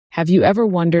Have you ever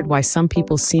wondered why some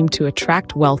people seem to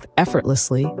attract wealth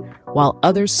effortlessly, while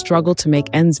others struggle to make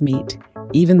ends meet,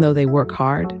 even though they work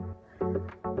hard?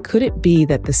 Could it be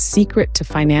that the secret to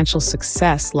financial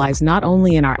success lies not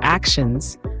only in our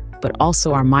actions, but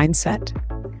also our mindset?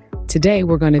 Today,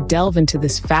 we're going to delve into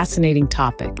this fascinating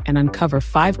topic and uncover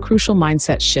 5 crucial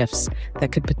mindset shifts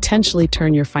that could potentially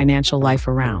turn your financial life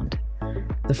around.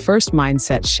 The first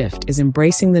mindset shift is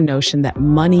embracing the notion that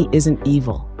money isn't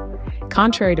evil.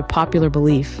 Contrary to popular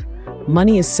belief,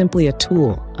 money is simply a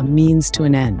tool, a means to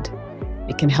an end.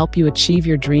 It can help you achieve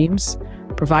your dreams,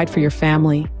 provide for your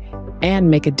family,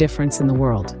 and make a difference in the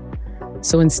world.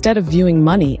 So instead of viewing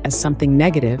money as something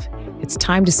negative, it's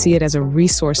time to see it as a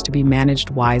resource to be managed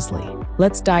wisely.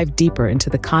 Let's dive deeper into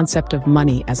the concept of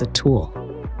money as a tool.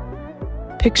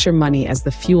 Picture money as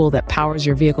the fuel that powers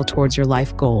your vehicle towards your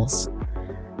life goals.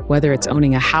 Whether it's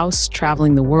owning a house,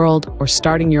 traveling the world, or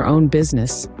starting your own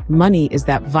business, money is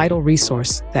that vital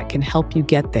resource that can help you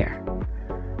get there.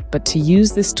 But to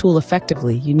use this tool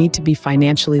effectively, you need to be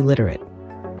financially literate.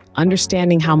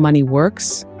 Understanding how money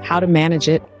works, how to manage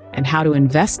it, and how to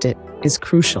invest it is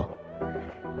crucial.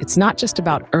 It's not just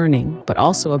about earning, but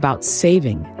also about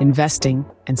saving, investing,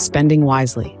 and spending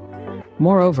wisely.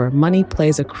 Moreover, money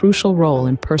plays a crucial role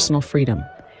in personal freedom.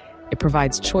 It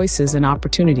provides choices and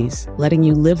opportunities, letting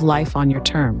you live life on your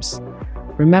terms.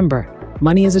 Remember,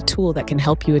 money is a tool that can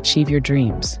help you achieve your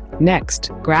dreams.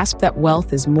 Next, grasp that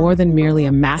wealth is more than merely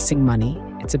amassing money.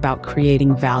 It's about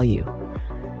creating value.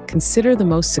 Consider the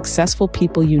most successful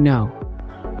people you know.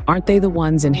 Aren't they the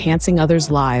ones enhancing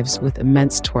others' lives with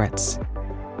immense torrents?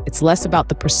 It's less about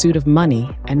the pursuit of money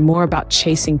and more about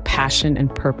chasing passion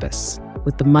and purpose,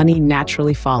 with the money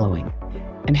naturally following.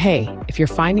 And hey, if you're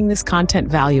finding this content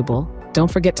valuable,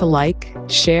 don't forget to like,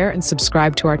 share, and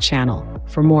subscribe to our channel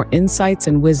for more insights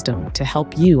and wisdom to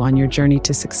help you on your journey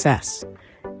to success.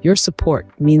 Your support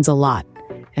means a lot,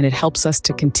 and it helps us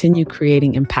to continue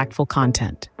creating impactful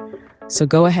content. So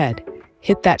go ahead,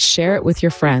 hit that share it with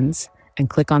your friends, and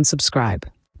click on subscribe.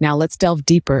 Now let's delve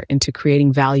deeper into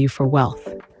creating value for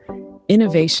wealth.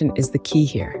 Innovation is the key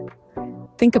here.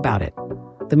 Think about it.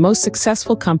 The most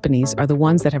successful companies are the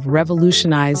ones that have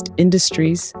revolutionized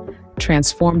industries,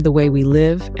 transformed the way we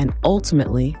live, and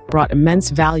ultimately brought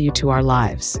immense value to our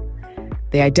lives.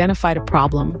 They identified a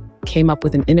problem, came up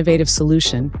with an innovative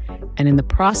solution, and in the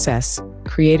process,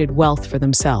 created wealth for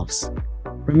themselves.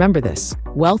 Remember this,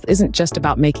 wealth isn't just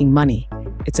about making money.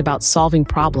 It's about solving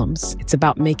problems. It's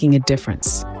about making a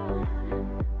difference.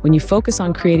 When you focus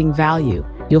on creating value,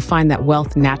 you'll find that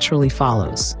wealth naturally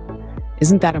follows.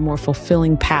 Isn't that a more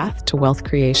fulfilling path to wealth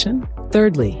creation?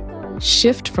 Thirdly,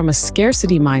 shift from a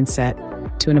scarcity mindset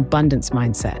to an abundance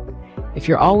mindset. If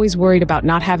you're always worried about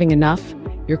not having enough,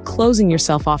 you're closing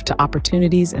yourself off to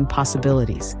opportunities and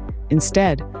possibilities.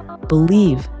 Instead,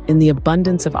 believe in the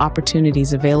abundance of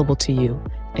opportunities available to you,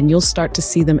 and you'll start to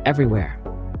see them everywhere.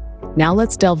 Now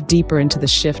let's delve deeper into the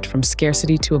shift from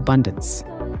scarcity to abundance.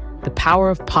 The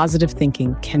power of positive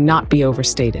thinking cannot be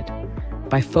overstated.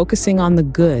 By focusing on the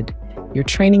good, you're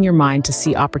training your mind to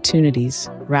see opportunities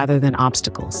rather than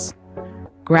obstacles.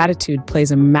 Gratitude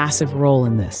plays a massive role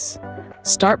in this.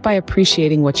 Start by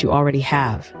appreciating what you already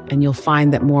have, and you'll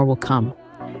find that more will come.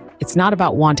 It's not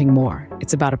about wanting more,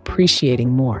 it's about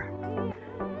appreciating more.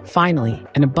 Finally,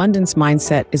 an abundance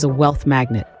mindset is a wealth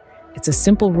magnet. It's a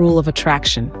simple rule of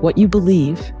attraction. What you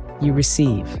believe, you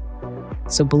receive.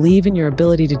 So believe in your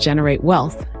ability to generate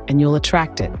wealth, and you'll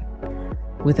attract it.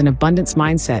 With an abundance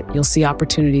mindset, you'll see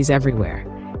opportunities everywhere,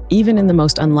 even in the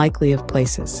most unlikely of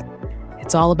places.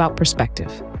 It's all about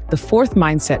perspective. The fourth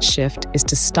mindset shift is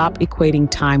to stop equating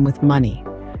time with money.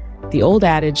 The old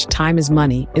adage, time is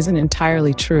money, isn't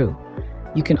entirely true.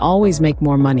 You can always make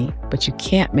more money, but you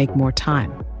can't make more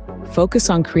time. Focus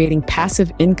on creating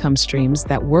passive income streams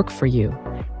that work for you,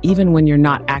 even when you're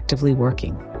not actively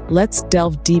working. Let's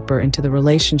delve deeper into the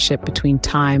relationship between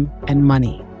time and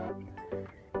money.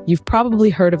 You've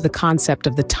probably heard of the concept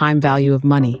of the time value of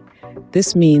money.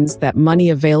 This means that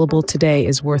money available today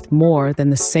is worth more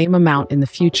than the same amount in the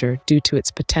future due to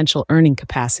its potential earning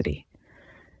capacity.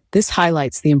 This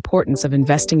highlights the importance of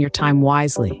investing your time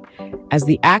wisely, as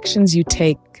the actions you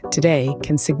take today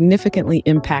can significantly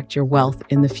impact your wealth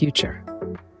in the future.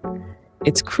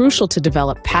 It's crucial to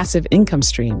develop passive income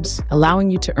streams, allowing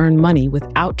you to earn money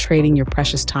without trading your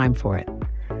precious time for it.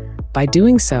 By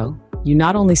doing so, you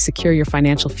not only secure your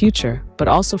financial future, but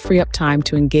also free up time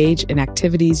to engage in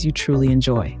activities you truly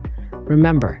enjoy.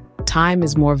 Remember, time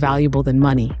is more valuable than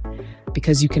money,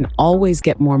 because you can always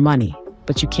get more money,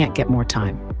 but you can't get more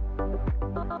time.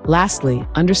 Lastly,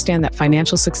 understand that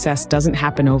financial success doesn't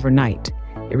happen overnight.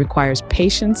 It requires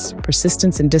patience,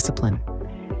 persistence, and discipline.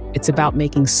 It's about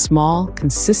making small,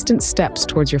 consistent steps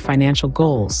towards your financial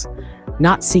goals,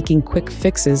 not seeking quick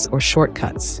fixes or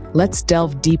shortcuts. Let's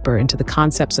delve deeper into the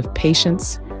concepts of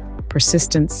patience,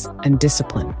 persistence, and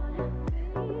discipline.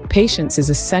 Patience is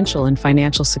essential in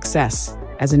financial success,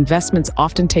 as investments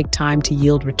often take time to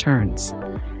yield returns.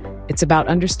 It's about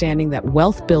understanding that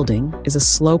wealth building is a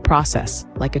slow process,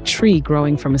 like a tree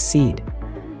growing from a seed.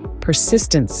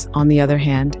 Persistence, on the other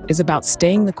hand, is about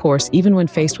staying the course even when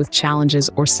faced with challenges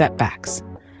or setbacks.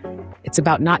 It's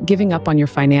about not giving up on your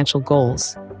financial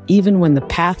goals, even when the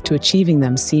path to achieving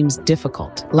them seems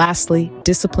difficult. Lastly,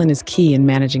 discipline is key in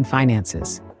managing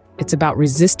finances. It's about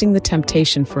resisting the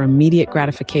temptation for immediate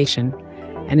gratification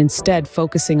and instead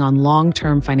focusing on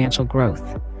long-term financial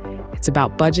growth. It's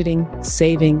about budgeting,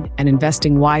 saving, and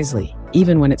investing wisely,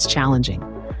 even when it's challenging.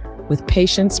 With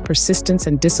patience, persistence,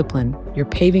 and discipline, you're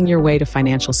paving your way to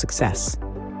financial success.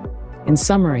 In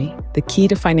summary, the key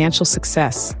to financial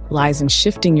success lies in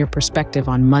shifting your perspective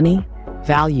on money,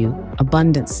 value,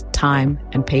 abundance, time,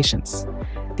 and patience.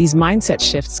 These mindset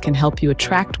shifts can help you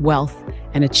attract wealth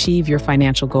and achieve your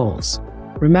financial goals.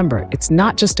 Remember, it's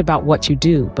not just about what you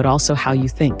do, but also how you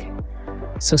think.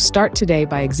 So start today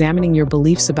by examining your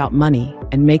beliefs about money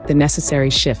and make the necessary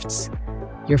shifts.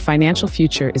 Your financial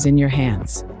future is in your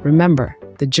hands. Remember,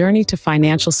 the journey to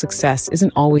financial success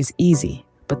isn't always easy,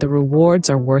 but the rewards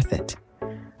are worth it.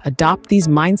 Adopt these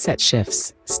mindset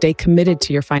shifts, stay committed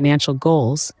to your financial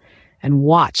goals, and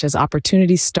watch as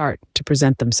opportunities start to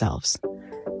present themselves.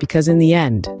 Because in the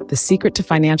end, the secret to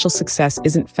financial success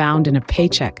isn't found in a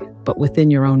paycheck, but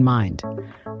within your own mind.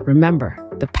 Remember,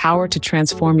 the power to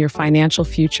transform your financial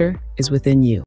future is within you.